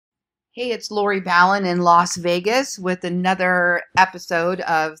Hey, it's Lori Ballen in Las Vegas with another episode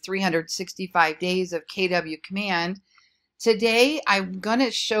of 365 Days of KW Command. Today, I'm going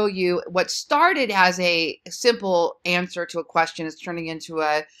to show you what started as a simple answer to a question is turning into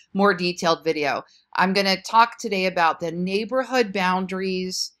a more detailed video. I'm going to talk today about the neighborhood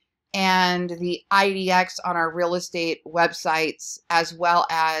boundaries and the IDX on our real estate websites, as well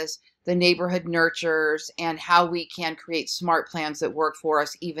as the neighborhood nurtures and how we can create smart plans that work for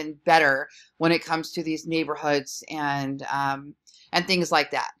us even better when it comes to these neighborhoods and things like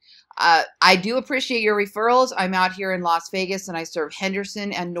that. I do appreciate your referrals. I'm out here in Las Vegas and I serve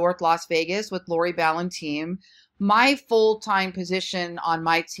Henderson and North Las Vegas with Lori Ballen team. My full-time position on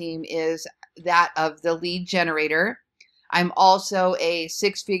my team is that of the lead generator. I'm also a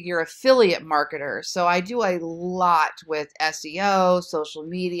six-figure affiliate marketer. So I do a lot with SEO, social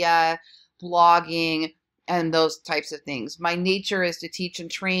media, blogging, and those types of things. My nature is to teach and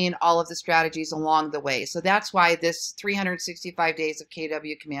train all of the strategies along the way. So that's why this 365 Days of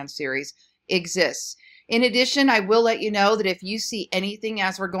KW Command series exists. In addition, I will let you know that if you see anything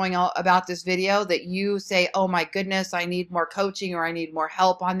as we're going about this video that you say, oh my goodness, I need more coaching or I need more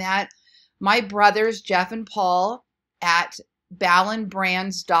help on that, my brothers, Jeff and Paul, at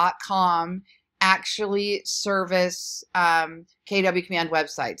ballenbrands.com actually service KW Command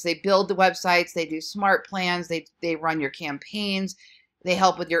websites. They build the websites, they do smart plans, they run your campaigns, they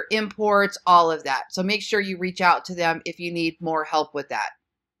help with your imports, all of that. So make sure you reach out to them if you need more help with that.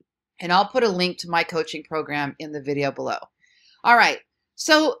 And I'll put a link to my coaching program in the video below. All right,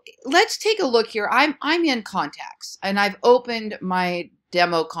 so let's take a look here. I'm in Contacts, and I've opened my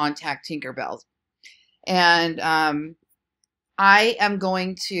demo contact Tinkerbell. And I am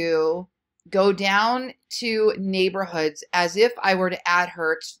going to go down to neighborhoods as if I were to add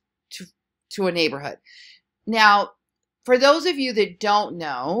her to a neighborhood. Now, for those of you that don't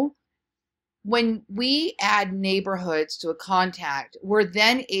know, when we add neighborhoods to a contact, we're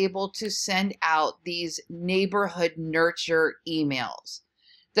then able to send out these neighborhood nurture emails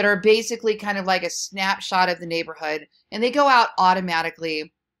that are basically kind of like a snapshot of the neighborhood, and they go out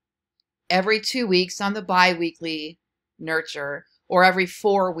automatically every 2 weeks on the bi-weekly nurture or every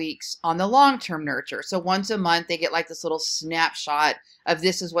 4 weeks on the long-term nurture. So once a month, they get like this little snapshot of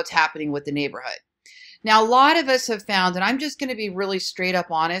this is what's happening with the neighborhood. Now, a lot of us have found, and I'm just going to be really straight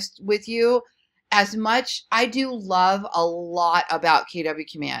up honest with you, as much I do love a lot about KW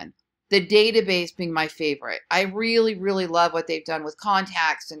Command, the database being my favorite. I really, really love what they've done with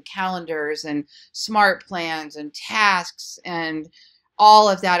contacts and calendars and smart plans and tasks, and all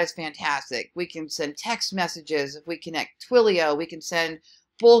of that is fantastic. We can send text messages if we connect Twilio. We can send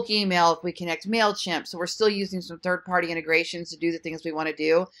bulk email if we connect MailChimp. So we're still using some third-party integrations to do the things we want to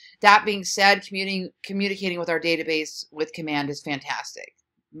do. That being said, communicating with our database with Command is fantastic,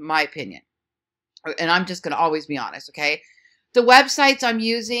 in my opinion. And I'm just going to always be honest, okay? The websites I'm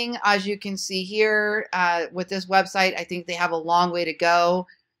using, as you can see here, with this website, I think they have a long way to go.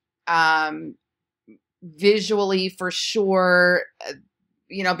 Visually, for sure,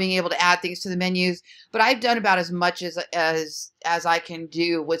 you know, being able to add things to the menus, but I've done about as much as I can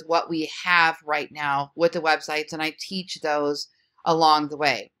do with what we have right now with the websites, and I teach those along the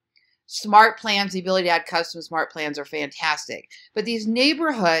way. Smart plans, the ability to add custom smart plans are fantastic, but these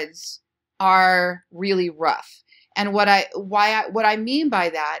neighborhoods are really rough. And what I mean by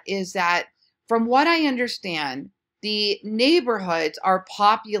that is that, from what I understand, the neighborhoods are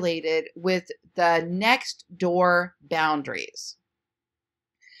populated with the next door boundaries.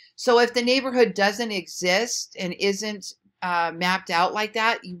 So if the neighborhood doesn't exist and isn't mapped out like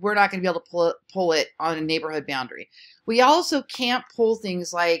that, we're not going to be able to pull it on a neighborhood boundary. We also can't pull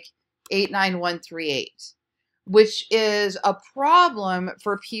things like 89138, which is a problem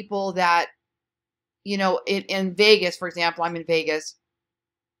for people that, you know, in Vegas, for example, I'm in Vegas.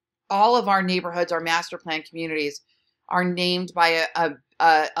 All of our neighborhoods, our master plan communities, are named by a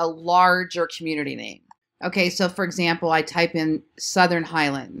larger community name. Okay, so for example, I type in Southern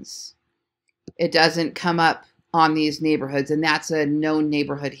Highlands. It doesn't come up on these neighborhoods, and that's a known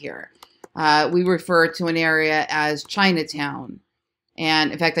neighborhood here. We refer to an area as Chinatown.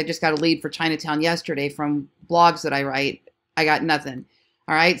 And in fact, I just got a lead for Chinatown yesterday from blogs that I write. I got nothing.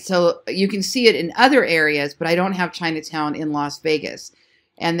 All right, so you can see it in other areas, but I don't have Chinatown in Las Vegas.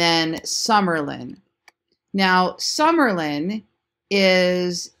 And then Summerlin. Now, Summerlin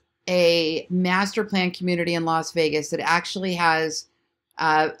is a master plan community in Las Vegas that actually has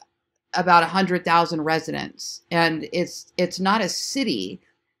about 100,000 residents, and it's not a city,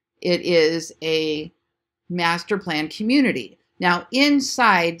 it is a master plan community. Now,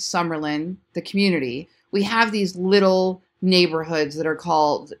 inside Summerlin, the community, we have these little neighborhoods that are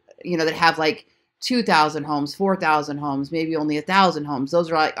called that have like 2,000 homes, 4,000 homes, maybe only 1,000 homes.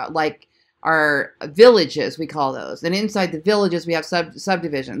 Those are like our villages, we call those. And inside the villages, we have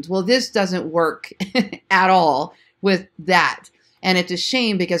subdivisions. Well, this doesn't work at all with that. And it's a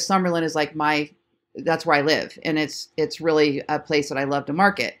shame because Summerlin is like that's where I live. And it's really a place that I love to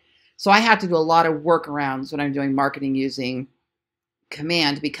market. So I have to do a lot of workarounds when I'm doing marketing using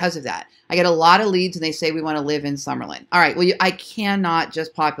Command because of that. I get a lot of leads and they say we want to live in Summerlin. All right, well, I cannot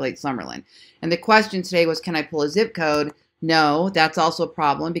just populate Summerlin. And the question today was, can I pull a zip code? No, that's also a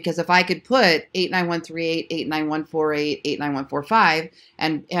problem because if I could put 89138, 89148, 89145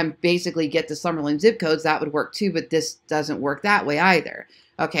 and basically get the Summerlin zip codes, that would work too, but this doesn't work that way either.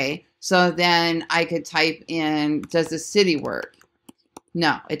 Okay, so then I could type in, does the city work?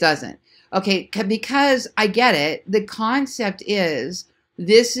 No, it doesn't. Okay, because I get it. The concept is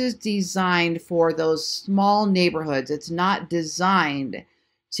this is designed for those small neighborhoods. It's not designed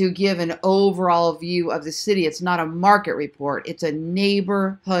to give an overall view of the city. It's not a market report. It's a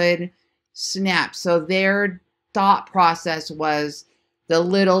neighborhood snap. So their thought process was the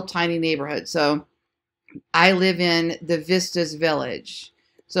little tiny neighborhood. So I live in the Vistas Village.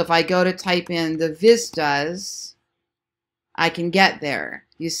 So if I go to type in the Vistas, I can get there.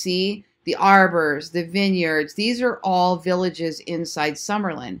 You see? The arbors, the vineyards, these are all villages inside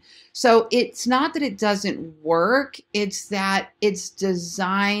Summerlin. So it's not that it doesn't work, it's that it's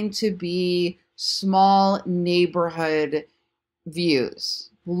designed to be small neighborhood views,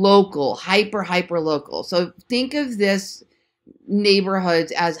 local, hyper local. So think of this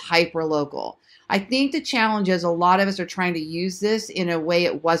neighborhoods as hyper local. I think the challenge is a lot of us are trying to use this in a way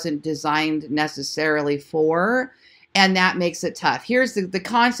it wasn't designed necessarily for. And that makes it tough. Here's the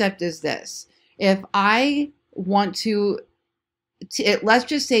concept is this. If I want to, let's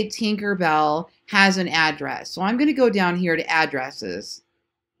just say Tinkerbell has an address. So I'm going to go down here to addresses.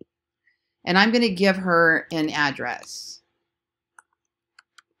 And I'm going to give her an address.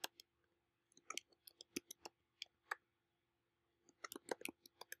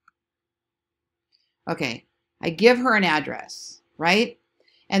 Okay, I give her an address, right?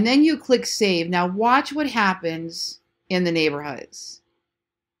 And then you click save. Now watch what happens in the neighborhoods.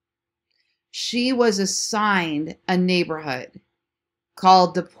 She was assigned a neighborhood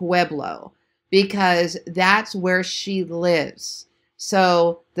called the Pueblo because that's where she lives.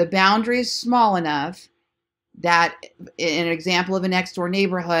 So the boundary is small enough that in an example of a next door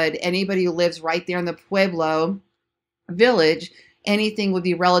neighborhood, anybody who lives right there in the Pueblo village, anything would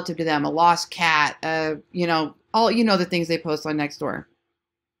be relative to them. A lost cat, all the things they post on Nextdoor.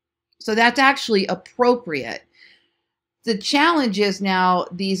 So that's actually appropriate. The challenge is now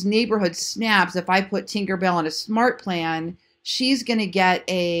these neighborhood snaps. If I put Tinkerbell on a SmartPlan, she's going to get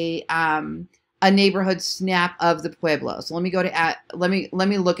a neighborhood snap of the Pueblo. So let me go to let me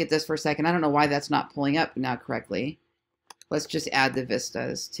look at this for a second. I don't know why that's not pulling up now correctly. Let's just add the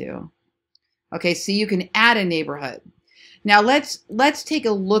vistas too. Okay, so you can add a neighborhood. Now let's take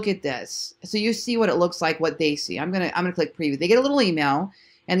a look at this. So you see what it looks like, what they see. I'm gonna click preview. They get a little email.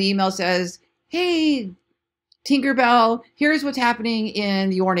 And the email says, hey, Tinkerbell, here's what's happening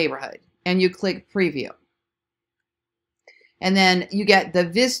in your neighborhood. And you click preview. And then you get the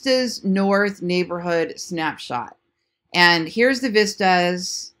Vistas North neighborhood snapshot. And here's the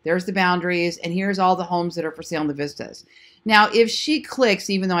vistas, there's the boundaries, and here's all the homes that are for sale in the vistas. Now, if she clicks,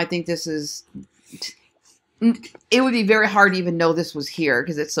 even though I think this is, it would be very hard to even know this was here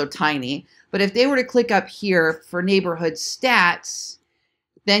because it's so tiny. But if they were to click up here for neighborhood stats,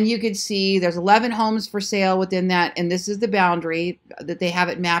 then you could see there's 11 homes for sale within that, and this is the boundary that they have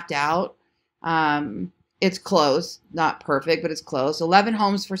it mapped out. It's close, not perfect, but it's close. 11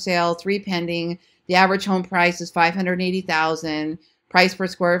 homes for sale, 3 pending. The average home price is $580,000. Price per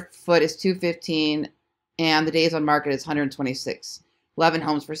square foot is $215, and the days on market is 126. 11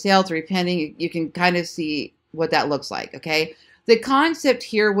 homes for sale, 3 pending. You can kind of see what that looks like. Okay, the concept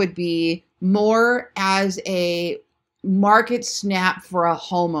here would be more as a market snap for a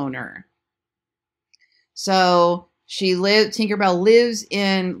homeowner. So Tinkerbell lives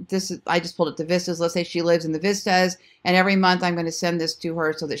in this. I just pulled up the vistas. Let's say she lives in the vistas, and every month I'm going to send this to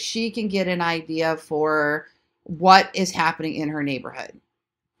her so that she can get an idea for what is happening in her neighborhood.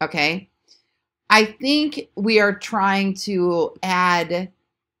 Okay. I think we are trying to add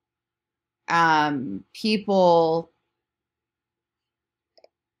people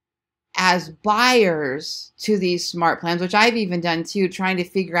as buyers to these smart plans, which I've even done too, trying to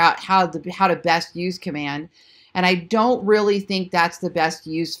figure out how to best use Command. And I don't really think that's the best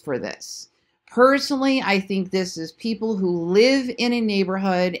use for this. Personally, I think this is people who live in a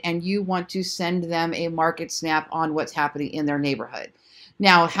neighborhood and you want to send them a market snap on what's happening in their neighborhood.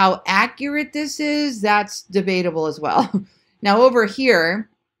 Now, how accurate this is, that's debatable as well. Now, over here,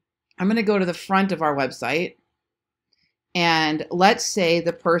 I'm going to go to the front of our website. And let's say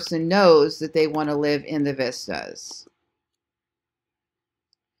the person knows that they want to live in the vistas.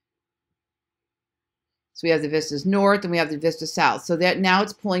 So we have the vistas north and we have the vista south. So that now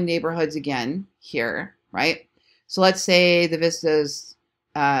it's pulling neighborhoods again here, right? So let's say the vistas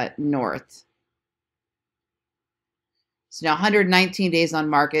north. So now 119 days on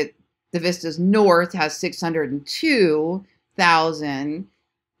market. The vistas north has 602,000,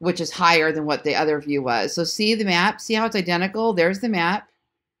 which is higher than what the other view was. So see the map, see how it's identical? There's the map.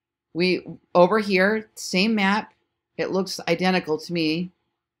 We over here, same map. It looks identical to me.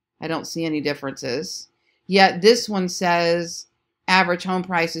 I don't see any differences. Yet this one says average home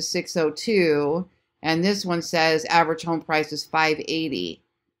price is 602, and this one says average home price is 580.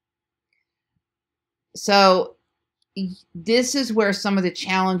 So this is where some of the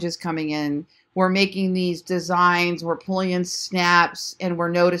challenges coming in. We're making these designs, we're pulling in snaps, and we're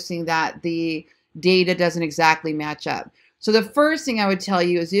noticing that the data doesn't exactly match up. So the first thing I would tell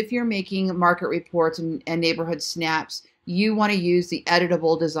you is if you're making market reports and neighborhood snaps, you want to use the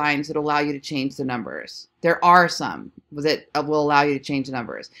editable designs that allow you to change the numbers. There are some that will allow you to change the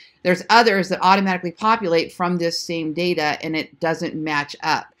numbers. There's others that automatically populate from this same data and it doesn't match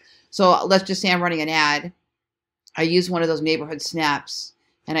up. So let's just say I'm running an ad. I use one of those neighborhood snaps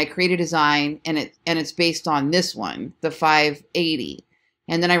and I create a design and it's based on this one, the 580.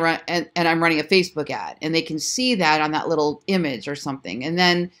 And then I run and I'm running a Facebook ad and they can see that on that little image or something. And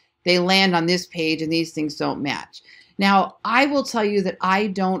then they land on this page and these things don't match. Now, I will tell you that I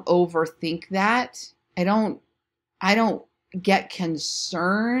don't overthink that. I don't get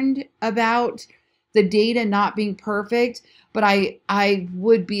concerned about the data not being perfect, but I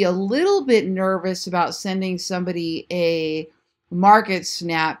would be a little bit nervous about sending somebody a market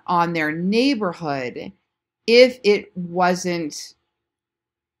snap on their neighborhood if it wasn't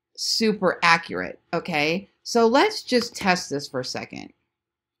super accurate, okay? So let's just test this for a second.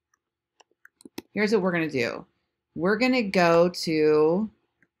 Here's what we're going to do. We're going to go to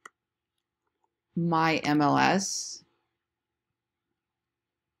my MLS.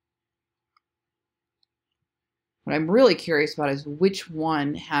 What I'm really curious about is which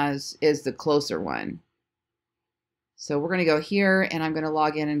one is the closer one. So we're going to go here and I'm going to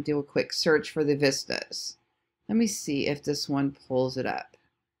log in and do a quick search for the vistas. Let me see if this one pulls it up.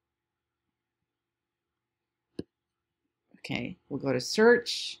 Okay, we'll go to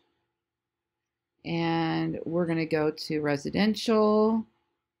search and we're going to go to residential.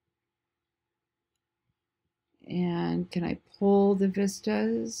 And can I pull the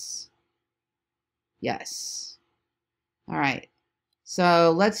vistas? Yes. All right.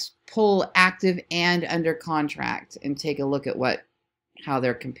 So let's pull active and under contract and take a look at how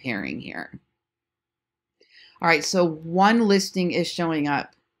they're comparing here. All right, so one listing is showing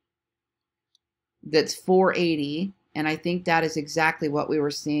up that's 480, and I think that is exactly what we were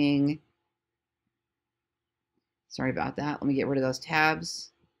seeing. Sorry about that. Let me get rid of those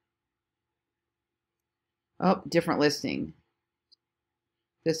tabs. Oh, different listing.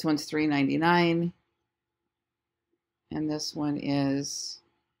 This one's 399. And this one is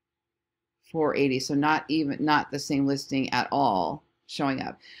 480. So not the same listing at all showing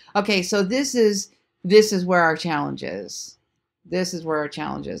up. Okay, so this is where our challenge is. This is where our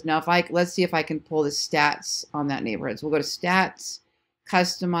challenge is. Now let's see if I can pull the stats on that neighborhood. So we'll go to stats,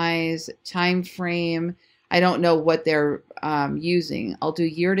 customize, time frame. I don't know what they're using. I'll do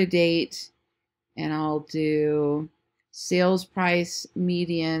year to date and I'll do sales price,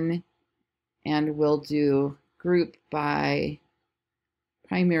 median, and we'll do group by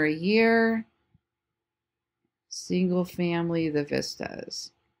primary year, single family, the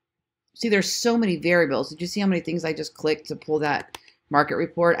vistas. See, there's so many variables. Did you see how many things I just clicked to pull that market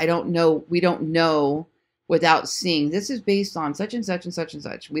report? I don't know. We don't know without seeing. This is based on such and such and such and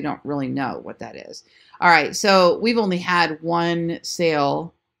such. We don't really know what that is. All right, so we've only had one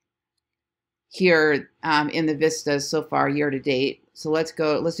sale here in the vistas so far year to date. So let's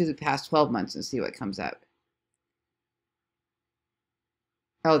do the past 12 months and see what comes up.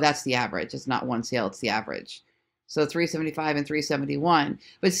 Oh, that's the average. It's not one sale, it's the average. So 375 and 371.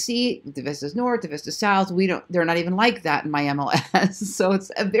 But see, the Vistas North, the Vista South, they're not even like that in my MLS. So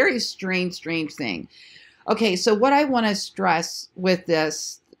it's a very strange thing. Okay, so what I want to stress with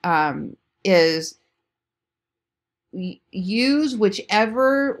this is use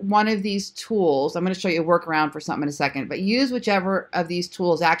whichever one of these tools. I'm going to show you a workaround for something in a second, but use whichever of these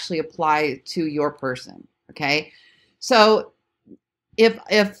tools actually apply to your person, okay? So if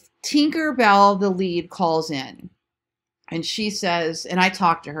Tinkerbell, the lead, calls in And she says, and I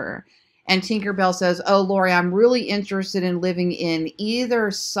talked to her, and Tinkerbell says, oh, Lori, I'm really interested in living in either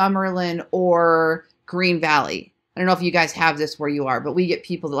Summerlin or Green Valley. I don't know if you guys have this where you are, but we get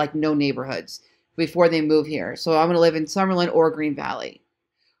people that like know neighborhoods before they move here. So I'm going to live in Summerlin or Green Valley.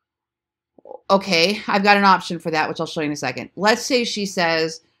 Okay, I've got an option for that, which I'll show you in a second. Let's say she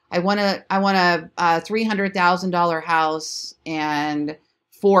says, I want a $300,000 house and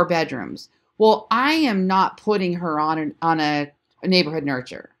 4 bedrooms. Well, I am not putting her on a neighborhood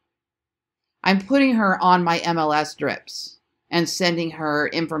nurture. I'm putting her on my MLS drips and sending her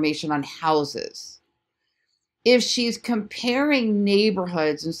information on houses. If she's comparing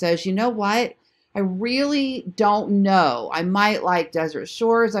neighborhoods and says, you know what? I really don't know. I might like Desert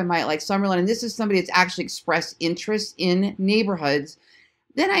Shores. I might like Summerlin. And this is somebody that's actually expressed interest in neighborhoods.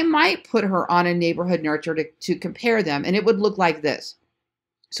 Then I might put her on a neighborhood nurture to compare them. And it would look like this.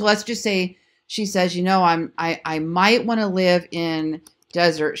 So let's just say she says, you know, I might want to live in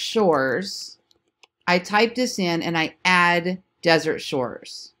Desert Shores. I type this in and I add Desert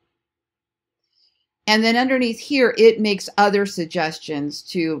Shores. And then underneath here, it makes other suggestions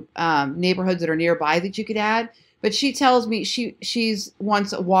to neighborhoods that are nearby that you could add. But she tells me she's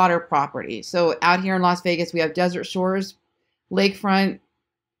wants a water property. So out here in Las Vegas, we have Desert Shores, lakefront.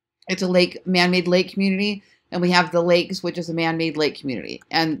 It's a man-made lake community. And we have the Lakes, which is a man-made lake community.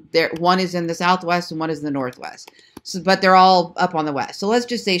 And one is in the southwest and one is in the northwest. So, but they're all up on the west. So let's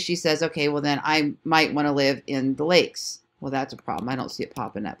just say she says, okay, well then I might want to live in the Lakes. Well, that's a problem. I don't see it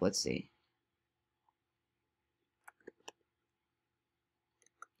popping up. Let's see.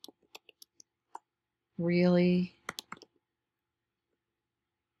 Really?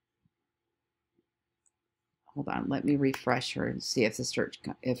 Hold on. Let me refresh her and see if the search,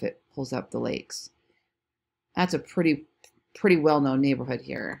 if it pulls up the Lakes. That's a pretty well-known neighborhood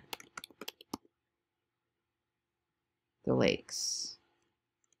here. The Lakes.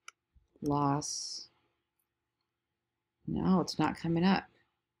 Loss. No, it's not coming up.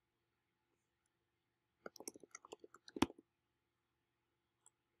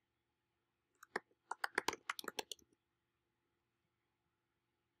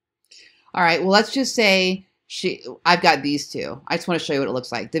 All right, well, let's just say I've got these two. I just want to show you what it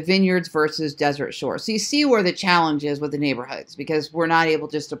looks like. The Vineyards versus Desert Shore. So you see where the challenge is with the neighborhoods, because we're not able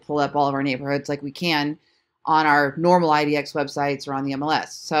just to pull up all of our neighborhoods like we can on our normal IDX websites or on the MLS.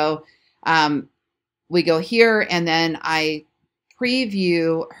 So we go here and then I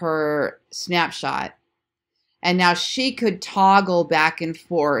preview her snapshot. And now she could toggle back and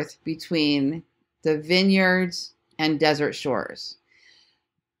forth between the Vineyards and Desert Shores.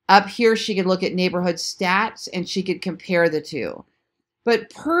 Up here, she could look at neighborhood stats and she could compare the two. But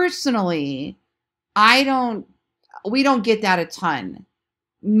personally, we don't get that a ton.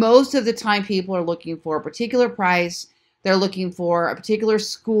 Most of the time, people are looking for a particular price. They're looking for a particular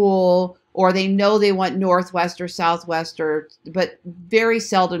school, or they know they want Northwest or Southwest, but very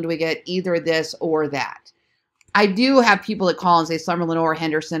seldom do we get either this or that. I do have people that call and say Summerlin or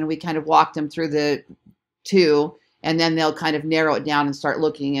Henderson, and we kind of walk them through the two. And then they'll kind of narrow it down and start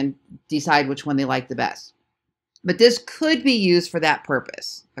looking and decide which one they like the best. But this could be used for that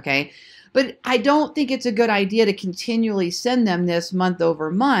purpose, okay? But I don't think it's a good idea to continually send them this month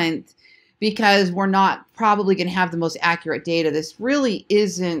over month, because we're not probably going to have the most accurate data. This really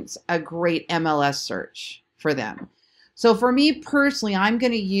isn't a great MLS search for them. So for me personally, I'm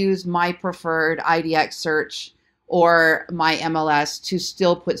going to use my preferred IDX search or my MLS to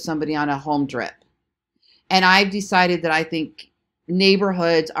still put somebody on a home drip. And I've decided that I think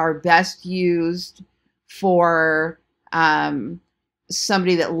neighborhoods are best used for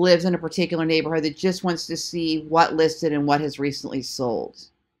somebody that lives in a particular neighborhood that just wants to see what listed and what has recently sold.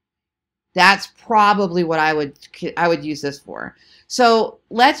 That's probably what I would use this for. So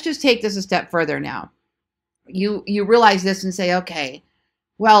let's just take this a step further now. You realize this and say, okay,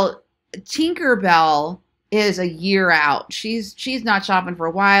 well, Tinkerbell is a year out. She's not shopping for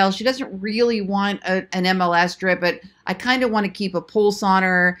a while. She doesn't really want an MLS drip, but I kind of want to keep a pulse on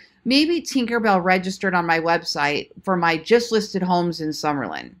her. Maybe Tinkerbell registered on my website for my just listed homes in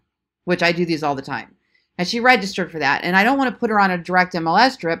Summerlin, which I do these all the time. And she registered for that. And I don't want to put her on a direct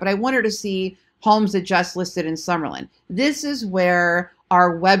MLS drip, but I want her to see homes that just listed in Summerlin. This is where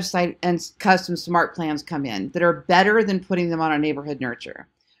our website and custom smart plans come in that are better than putting them on a neighborhood nurture.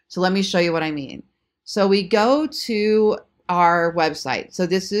 So let me show you what I mean. So we go to our website. So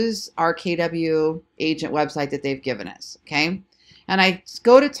this is our KW agent website that they've given us, okay? And I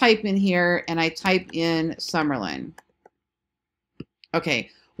go to type in here and I type in Summerlin. Okay,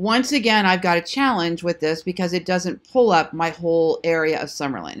 once again, I've got a challenge with this because it doesn't pull up my whole area of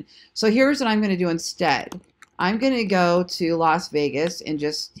Summerlin. So here's what I'm going to do instead. I'm going to go to Las Vegas and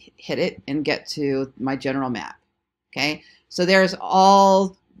just hit it and get to my general map. Okay, so there's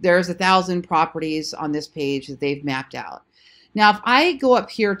 1,000 properties on this page that they've mapped out. Now, if I go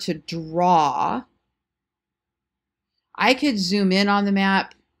up here to draw, I could zoom in on the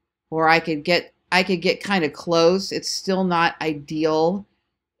map, or I could get kind of close. It's still not ideal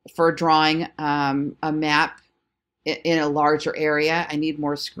for drawing a map in a larger area. I need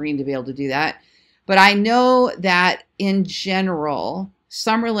more screen to be able to do that. But I know that in general,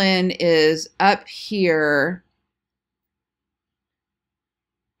 Summerlin is up here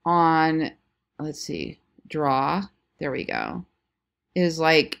on, let's see, draw. There we go. Is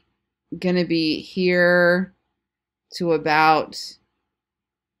like going to be here to about,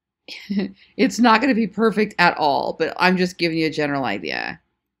 it's not going to be perfect at all, but I'm just giving you a general idea.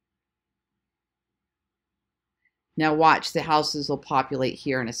 Now watch, the houses will populate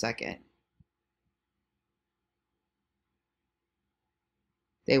here in a second.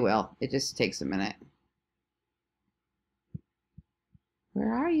 They will. It just takes a minute.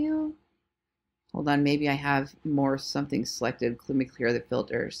 Where are you? Hold on, maybe I have more something selected. Let me clear the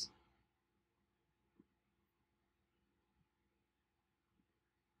filters.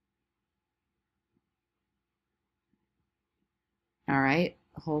 All right,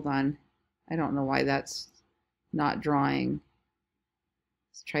 hold on. I don't know why that's not drawing.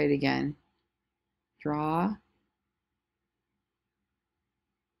 Let's try it again. Draw.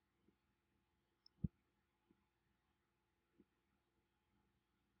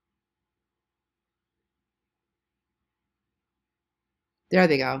 There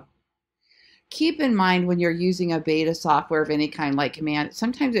they go. Keep in mind when you're using a beta software of any kind like Command,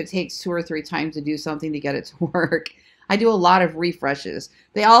 sometimes it takes 2 or 3 times to do something to get it to work. I do a lot of refreshes.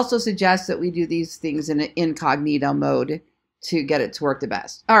 They also suggest that we do these things in an incognito mode to get it to work the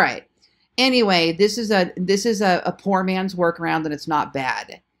best. All right. Anyway, this is a poor man's workaround, and it's not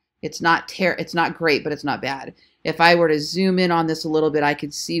bad. It's not great, but it's not bad. If I were to zoom in on this a little bit, I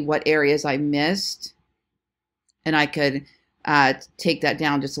could see what areas I missed, and I could take that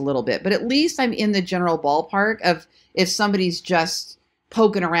down just a little bit. But at least I'm in the general ballpark of if somebody's just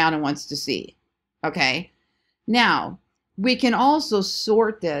poking around and wants to see. Okay. Now, we can also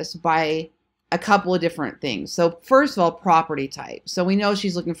sort this by a couple of different things. So first of all, property type. So we know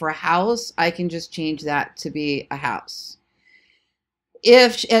she's looking for a house. I can just change that to be a house.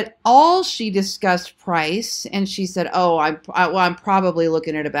 If at all she discussed price and she said, oh, I'm probably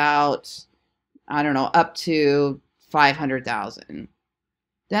looking at about, I don't know, up to 500,000.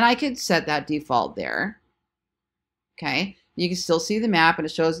 Then I could set that default there. Okay. You can still see the map, and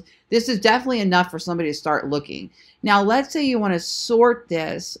it shows this is definitely enough for somebody to start looking. Now, let's say you want to sort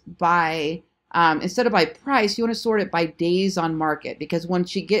this by, instead of by price, you want to sort it by days on market, because when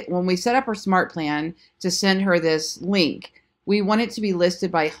we set up our SmartPlan to send her this link, we want it to be listed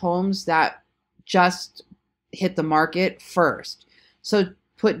by homes that just hit the market first. So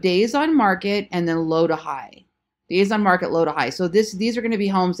put days on market and then low to high. Days on market, low to high. So these are going to be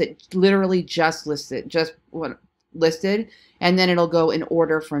homes that literally just listed, and then it'll go in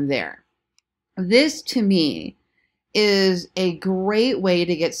order from there. This, to me, is a great way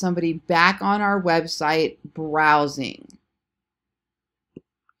to get somebody back on our website browsing,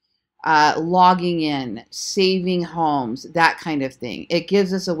 logging in, saving homes, that kind of thing. It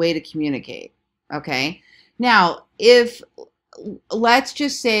gives us a way to communicate. Okay. Now, let's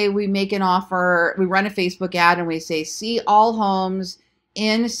just say we make an offer, we run a Facebook ad and we say, see all homes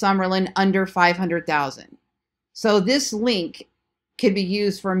in Summerlin under 500,000. So this link could be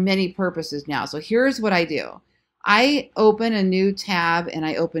used for many purposes now. So here's what I do. I open a new tab and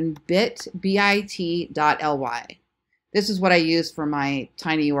I open bit.ly. This is what I use for my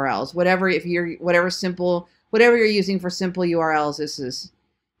tiny URLs. Whatever you're using for simple URLs,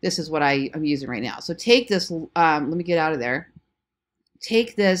 this is what I'm using right now. So take this, let me get out of there.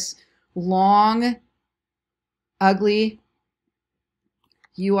 Take this long, ugly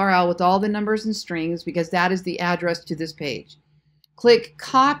URL with all the numbers and strings, because that is the address to this page. Click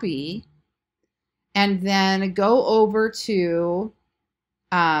copy, and then go over to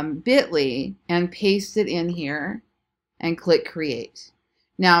bit.ly and paste it in here and click create.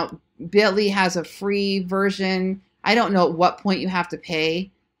 Now, bit.ly has a free version. I don't know at what point you have to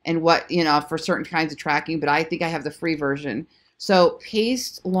pay and what, for certain kinds of tracking, but I think I have the free version. So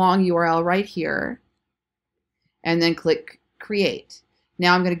paste long URL right here and then click create.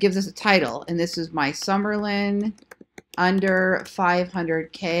 Now I'm going to give this a title, and this is my Summerlin under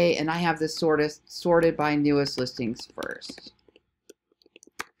 500K, and I have this sorted by newest listings first.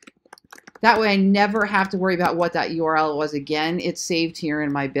 That way I never have to worry about what that URL was again. It's saved here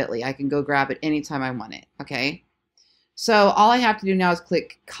in my bit.ly. I can go grab it anytime I want it, okay? So all I have to do now is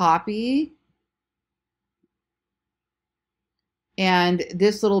click copy. And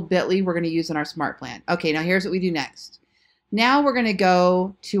this little bit.ly we're going to use in our SmartPlan. Okay, now here's what we do next. Now we're going to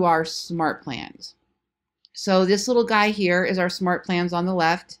go to our SmartPlans. So this little guy here is our SmartPlans on the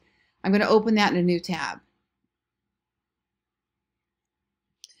left. I'm going to open that in a new tab.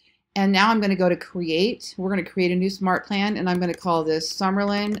 And now I'm going to go to create. We're going to create a new SmartPlan, and I'm going to call this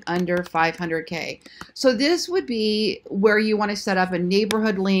Summerlin under 500K. So this would be where you want to set up a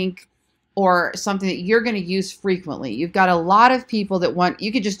neighborhood link or something that you're going to use frequently. You've got a lot of people that want,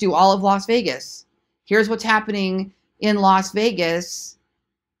 you could just do all of Las Vegas. Here's what's happening in Las Vegas.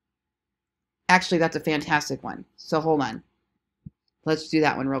 Actually, that's a fantastic one. So hold on. Let's do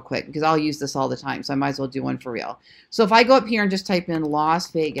that one real quick because I'll use this all the time. So I might as well do one for real. So if I go up here and just type in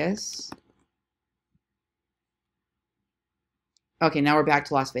Las Vegas. Okay, now we're back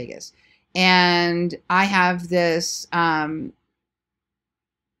to Las Vegas. And I have this, I'll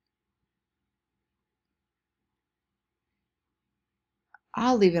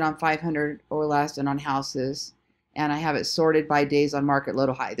leave it on 500 or less and on houses. And I have it sorted by days on market, low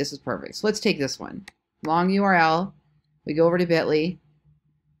to high. This is perfect. So let's take this one. Long URL. We go over to bit.ly,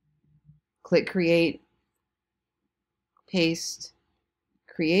 click create, paste,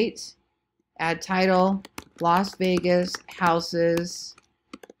 create, add title, Las Vegas houses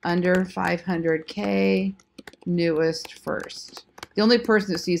under 500K, newest first. The only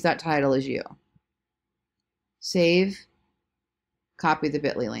person that sees that title is you. Save, copy the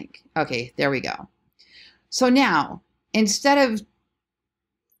bit.ly link. Okay, there we go. So now, instead of,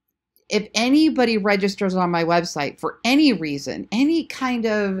 if anybody registers on my website for any reason, any kind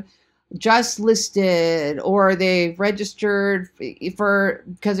of just listed, or they've registered for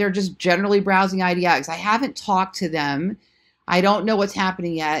because they're just generally browsing IDX, I haven't talked to them, I don't know what's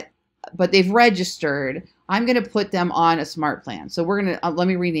happening yet, but they've registered, I'm going to put them on a SmartPlan. So we're going to, let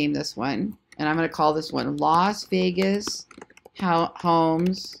me rename this one, and I'm going to call this one Las Vegas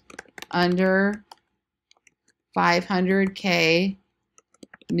Homes under 500K,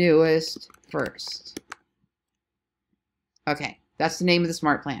 newest first. Okay, that's the name of the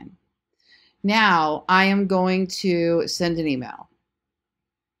SmartPlan. Now I am going to send an email.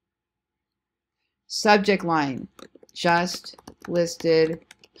 Subject line, just listed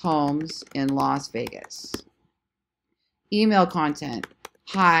homes in Las Vegas. Email content,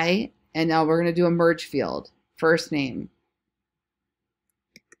 hi, and now we're going to do a merge field. First name.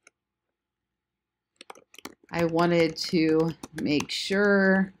 I wanted to make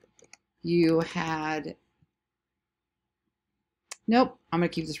sure you had, nope, I'm going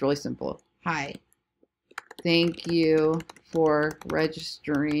to keep this really simple. Hi, thank you for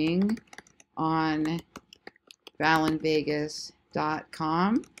registering on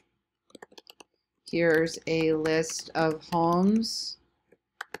ballenvegas.com. Here's a list of homes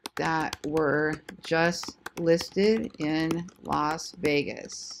that were just listed in Las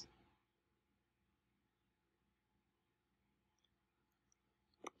Vegas.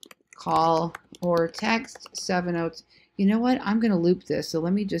 Call or text 702. You know what? I'm going to loop this. So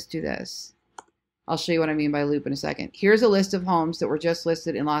let me just do this. I'll show you what I mean by loop in a second. Here's a list of homes that were just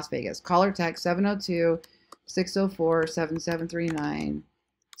listed in Las Vegas. Call or text 702-604-7739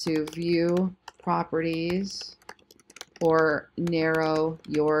 to view properties or narrow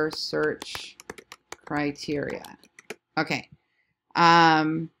your search criteria. Okay.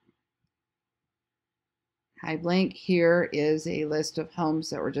 Hi blank, here is a list of homes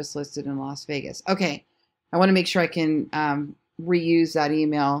that were just listed in Las Vegas. Okay, I want to make sure I can reuse that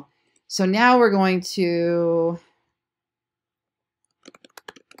email. So now we're going to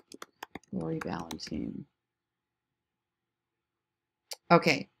Lori Valentine.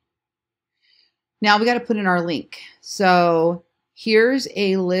 Okay, now we got to put in our link. So here's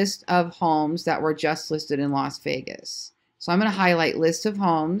a list of homes that were just listed in Las Vegas. So I'm going to highlight list of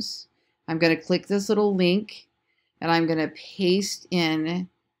homes. I'm going to click this little link and I'm going to paste in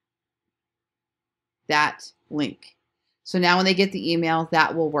that link. So now when they get the email,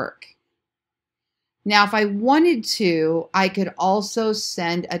 that will work. Now, if I wanted to, I could also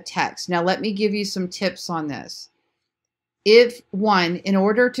send a text. Now, let me give you some tips on this. If one, in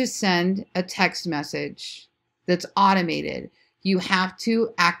order to send a text message that's automated, you have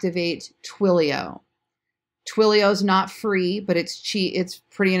to activate Twilio. Twilio is not free, but it's cheap. It's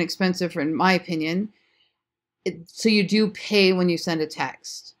pretty inexpensive, in my opinion. So you do pay when you send a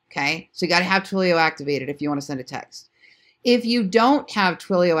text. Okay, so you got to have Twilio activated if you want to send a text. If you don't have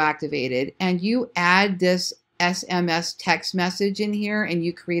Twilio activated and you add this SMS text message in here and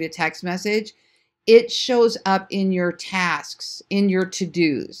you create a text message, it shows up in your tasks, in your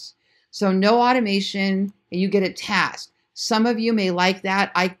to-dos. So no automation, and you get a task. Some of you may like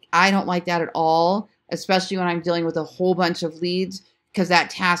that. I don't like that at all, especially when I'm dealing with a whole bunch of leads, because that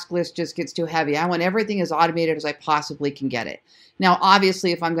task list just gets too heavy. I want everything as automated as I possibly can get it. Now,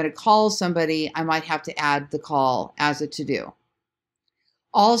 obviously, if I'm going to call somebody, I might have to add the call as a to-do.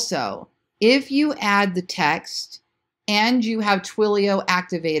 Also, if you add the text and you have Twilio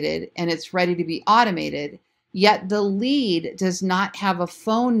activated and it's ready to be automated, yet the lead does not have a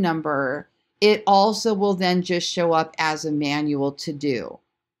phone number, it also will then just show up as a manual to-do.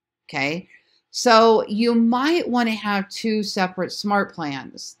 Okay? So you might want to have two separate smart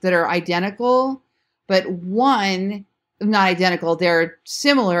plans that are identical, but one, not identical, they're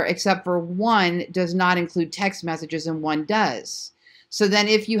similar, except for one does not include text messages and one does. So then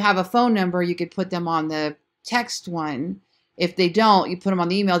if you have a phone number, you could put them on the text one. If they don't, you put them on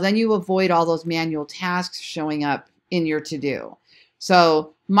the email. Then you avoid all those manual tasks showing up in your to-do.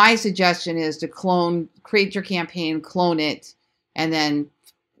 So my suggestion is to create your campaign, clone it, and then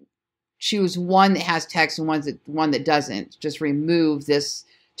choose one that has text and one that doesn't. Just remove this.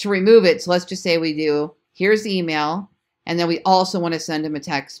 To remove it, so let's just say we do, here's the email, and then we also want to send them a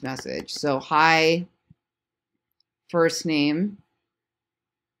text message. So hi, first name.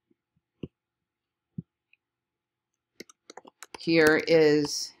 Here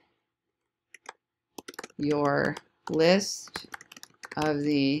is your list of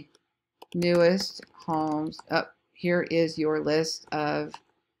the newest homes. Here is your list of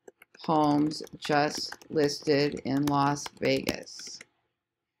homes just listed in Las Vegas.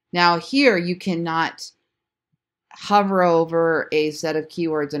 Now here you cannot hover over a set of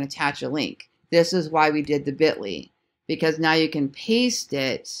keywords and attach a link. This is why we did the bit.ly, because now you can paste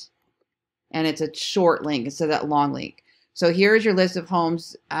it and it's a short link instead of that long link. So here's your list of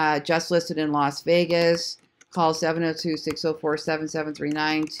homes just listed in Las Vegas. Call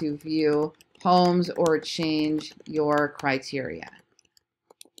 702-604-7739 to view homes or change your criteria.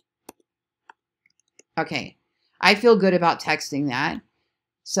 Okay, I feel good about texting that,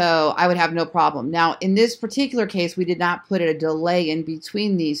 so I would have no problem. Now, in this particular case, we did not put a delay in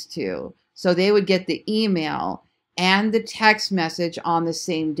between these two, so they would get the email and the text message on the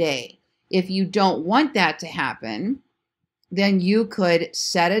same day. If you don't want that to happen, then you could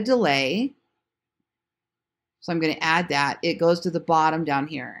set a delay. So I'm going to add that. It goes to the bottom down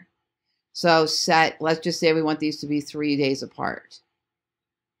here. So set, let's just say we want these to be 3 days apart.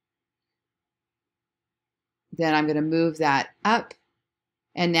 Then I'm going to move that up,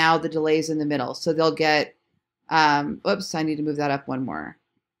 and now the delay's in the middle. So they'll get, oops, I need to move that up one more.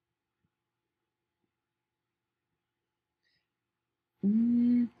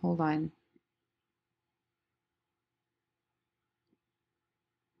 Hold on.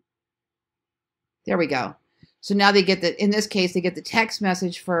 There we go. So now they get in this case, they get the text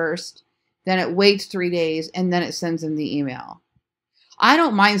message first, then it waits 3 days, and then it sends them the email. I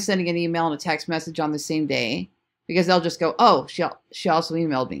don't mind sending an email and a text message on the same day, because they'll just go, oh, she also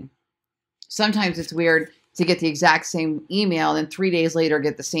emailed me. Sometimes it's weird to get the exact same email and 3 days later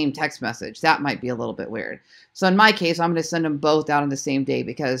get the same text message. That might be a little bit weird. So in my case, I'm going to send them both out on the same day,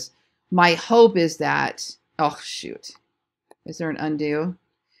 because my hope is that, oh, shoot. Is there an undo?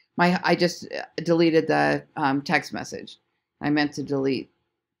 I just deleted the text message. I meant to delete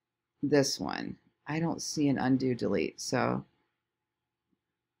this one. I don't see an undo delete, so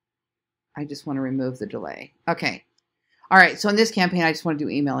I just want to remove the delay. Okay. All right. So in this campaign, I just want to do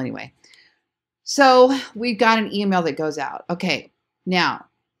email anyway. So we've got an email that goes out. Okay. Now,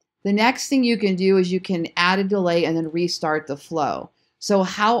 the next thing you can do is you can add a delay and then restart the flow. So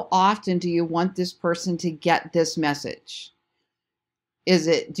how often do you want this person to get this message?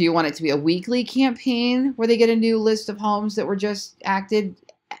 Do you want it to be a weekly campaign where they get a new list of homes that were just acted?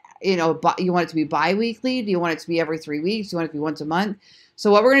 You want it to be bi-weekly? Do you want it to be every 3 weeks? Do you want it to be once a month? So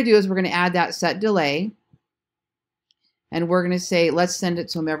what we're going to do is we're going to add that set delay, and we're going to say, let's send it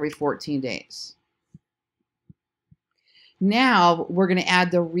to them every 14 days. Now we're going to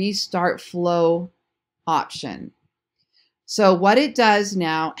add the restart flow option. So what it does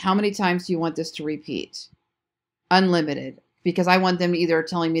now, how many times do you want this to repeat? Unlimited, because I want them either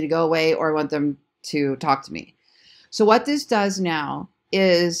telling me to go away or I want them to talk to me. So what this does now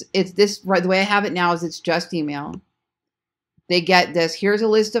is the way I have it now is it's just email. They get this, here's a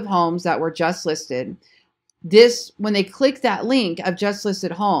list of homes that were just listed. This, when they click that link of just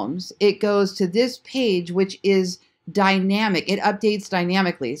listed homes, it goes to this page, which is dynamic. It updates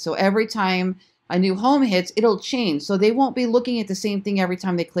dynamically. So every time a new home hits, it'll change. So they won't be looking at the same thing every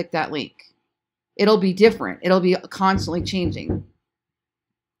time they click that link. It'll be different. It'll be constantly changing.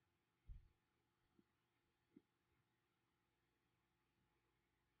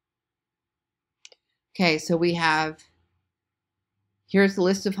 Okay, so we have, here's the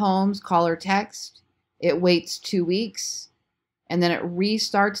list of homes, call or text. It waits 2 weeks, and then it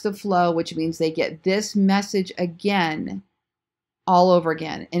restarts the flow, which means they get this message again, all over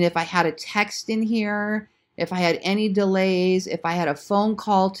again. And if I had a text in here, if I had any delays, if I had a phone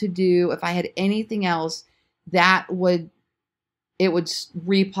call to do, if I had anything else, it would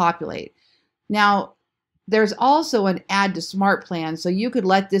repopulate. Now, there's also an add to SmartPlan, so you could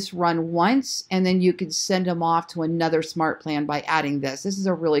let this run once, and then you could send them off to another SmartPlan by adding this. This is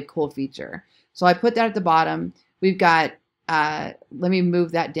a really cool feature. So I put that at the bottom. We've got, let me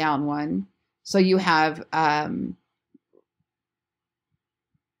move that down one. So you have,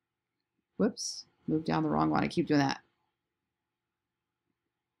 whoops, moved down the wrong one. I keep doing that.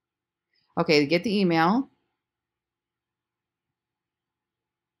 Okay, get the email.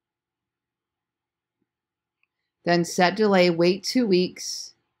 Then set delay, wait 2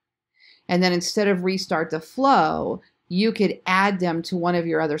 weeks. And then instead of restart the flow, you could add them to one of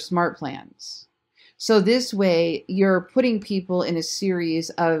your other smart plans. So this way, you're putting people in a series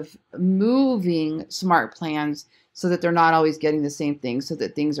of moving smart plans so that they're not always getting the same thing, so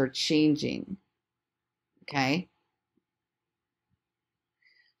that things are changing. Okay?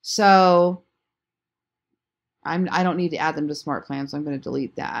 So I don't need to add them to smart plans, so I'm going to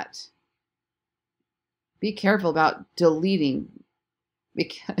delete that. Be careful about deleting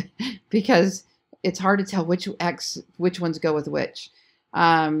because it's hard to tell which ones go with which.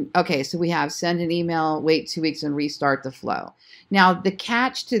 Okay, so we have send an email, wait 2 weeks, and restart the flow. Now, the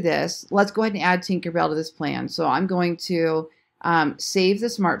catch to this, let's go ahead and add Tinkerbell to this plan. So I'm going to save the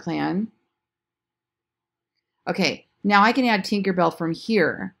smart plan. Okay, now I can add Tinkerbell from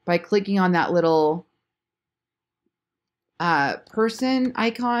here by clicking on that little person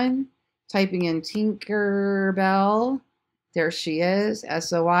icon, typing in Tinkerbell. There she is,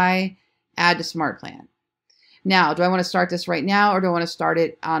 SOI, add to SmartPlan. Now, do I want to start this right now, or do I want to start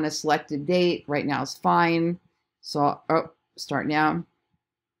it on a selected date? Right now is fine. So, start now.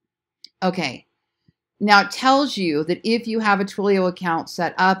 Okay. Now it tells you that if you have a Twilio account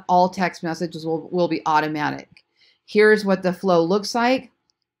set up, all text messages will be automatic. Here's what the flow looks like.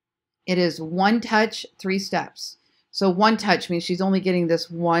 It is 1 touch, 3 steps. So 1 touch means she's only getting this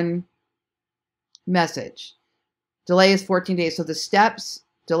 1 message. Delay is 14 days. So the steps,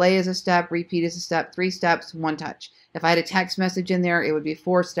 delay is a step, repeat is a step, 3 steps, 1 touch. If I had a text message in there, it would be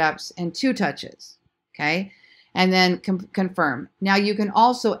 4 steps and 2 touches. Okay. And then confirm. Now you can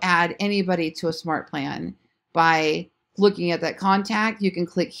also add anybody to a smart plan by looking at that contact. You can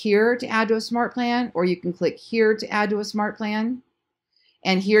click here to add to a smart plan, or you can click here to add to a smart plan.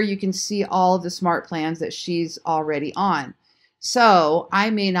 And here you can see all of the smart plans that she's already on. So I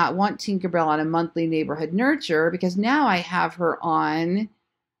may not want Tinkerbell on a monthly neighborhood nurture because now I have her on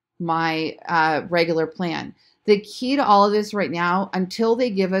my regular plan. The key to all of this right now, until they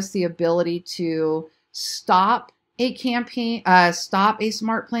give us the ability to stop a campaign, stop a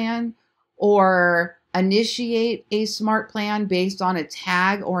smart plan, or initiate a smart plan based on a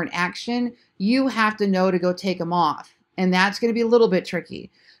tag or an action, you have to know to go take them off. And that's going to be a little bit tricky.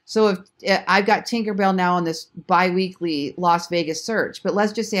 So if I've got Tinkerbell now on this bi-weekly Las Vegas search, but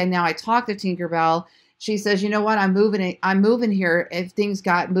let's just say now I talk to Tinkerbell. She says, you know what, I'm moving here. If things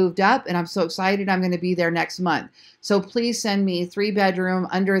got moved up and I'm so excited, I'm going to be there next month. So please send me 3-bedroom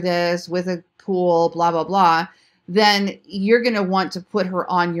under this with a pool, blah, blah, blah. Then you're going to want to put her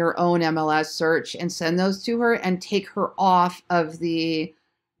on your own MLS search and send those to her and take her off of the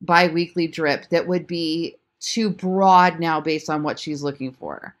bi-weekly drip that would be too broad now based on what she's looking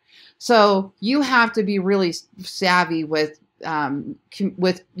for. So you have to be really savvy with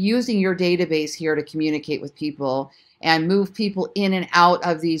using your database here to communicate with people and move people in and out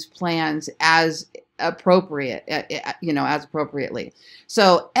of these plans as appropriate, as appropriately.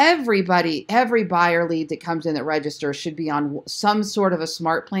 So every buyer lead that comes in that registers should be on some sort of a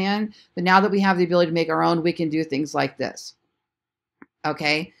smart plan. But now that we have the ability to make our own, we can do things like this.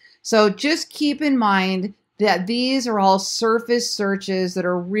 Okay. So just keep in mind that these are all surface searches that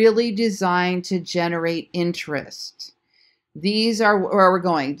are really designed to generate interest. These are where we're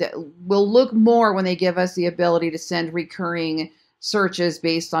going. We'll look more when they give us the ability to send recurring searches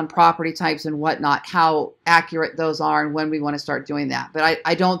based on property types and whatnot, how accurate those are and when we want to start doing that. But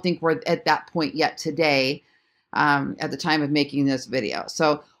I don't think we're at that point yet today at the time of making this video.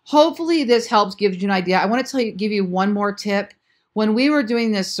 So hopefully this helps, gives you an idea. I want to give you one more tip. When we were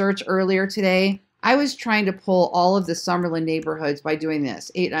doing this search earlier today, I was trying to pull all of the Summerlin neighborhoods by doing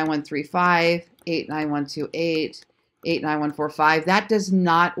this: 89135, 89128, 89145. That does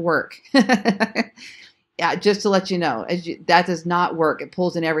not work. Yeah, just to let you know, that does not work. It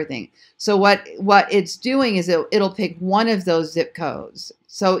pulls in everything. So what it's doing is it'll pick one of those zip codes.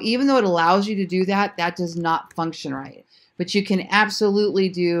 So even though it allows you to do that, that does not function right. But you can absolutely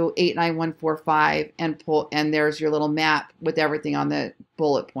do 89145 and pull, and there's your little map with everything on the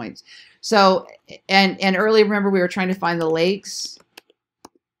bullet points. So, and earlier, remember, we were trying to find the lakes.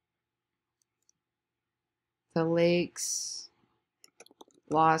 The lakes,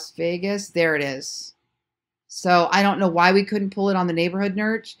 Las Vegas. There it is. So I don't know why we couldn't pull it on the neighborhood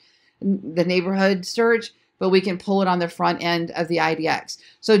search, but we can pull it on the front end of the IDX.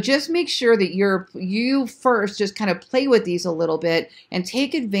 So just make sure that you first just kind of play with these a little bit and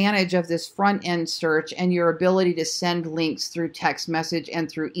take advantage of this front end search and your ability to send links through text message and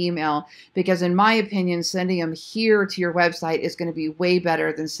through email, because in my opinion, sending them here to your website is going to be way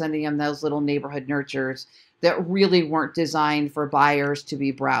better than sending them those little neighborhood nurtures that really weren't designed for buyers to be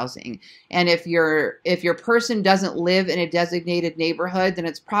browsing. And if your person doesn't live in a designated neighborhood, then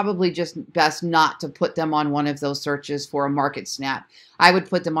it's probably just best not to put them on one of those searches for a market snap. I would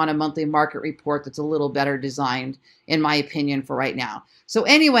put them on a monthly market report that's a little better designed, in my opinion, for right now. So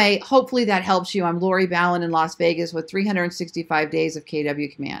anyway, hopefully that helps you. I'm Lori Ballen in Las Vegas with 365 days of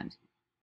KW Command.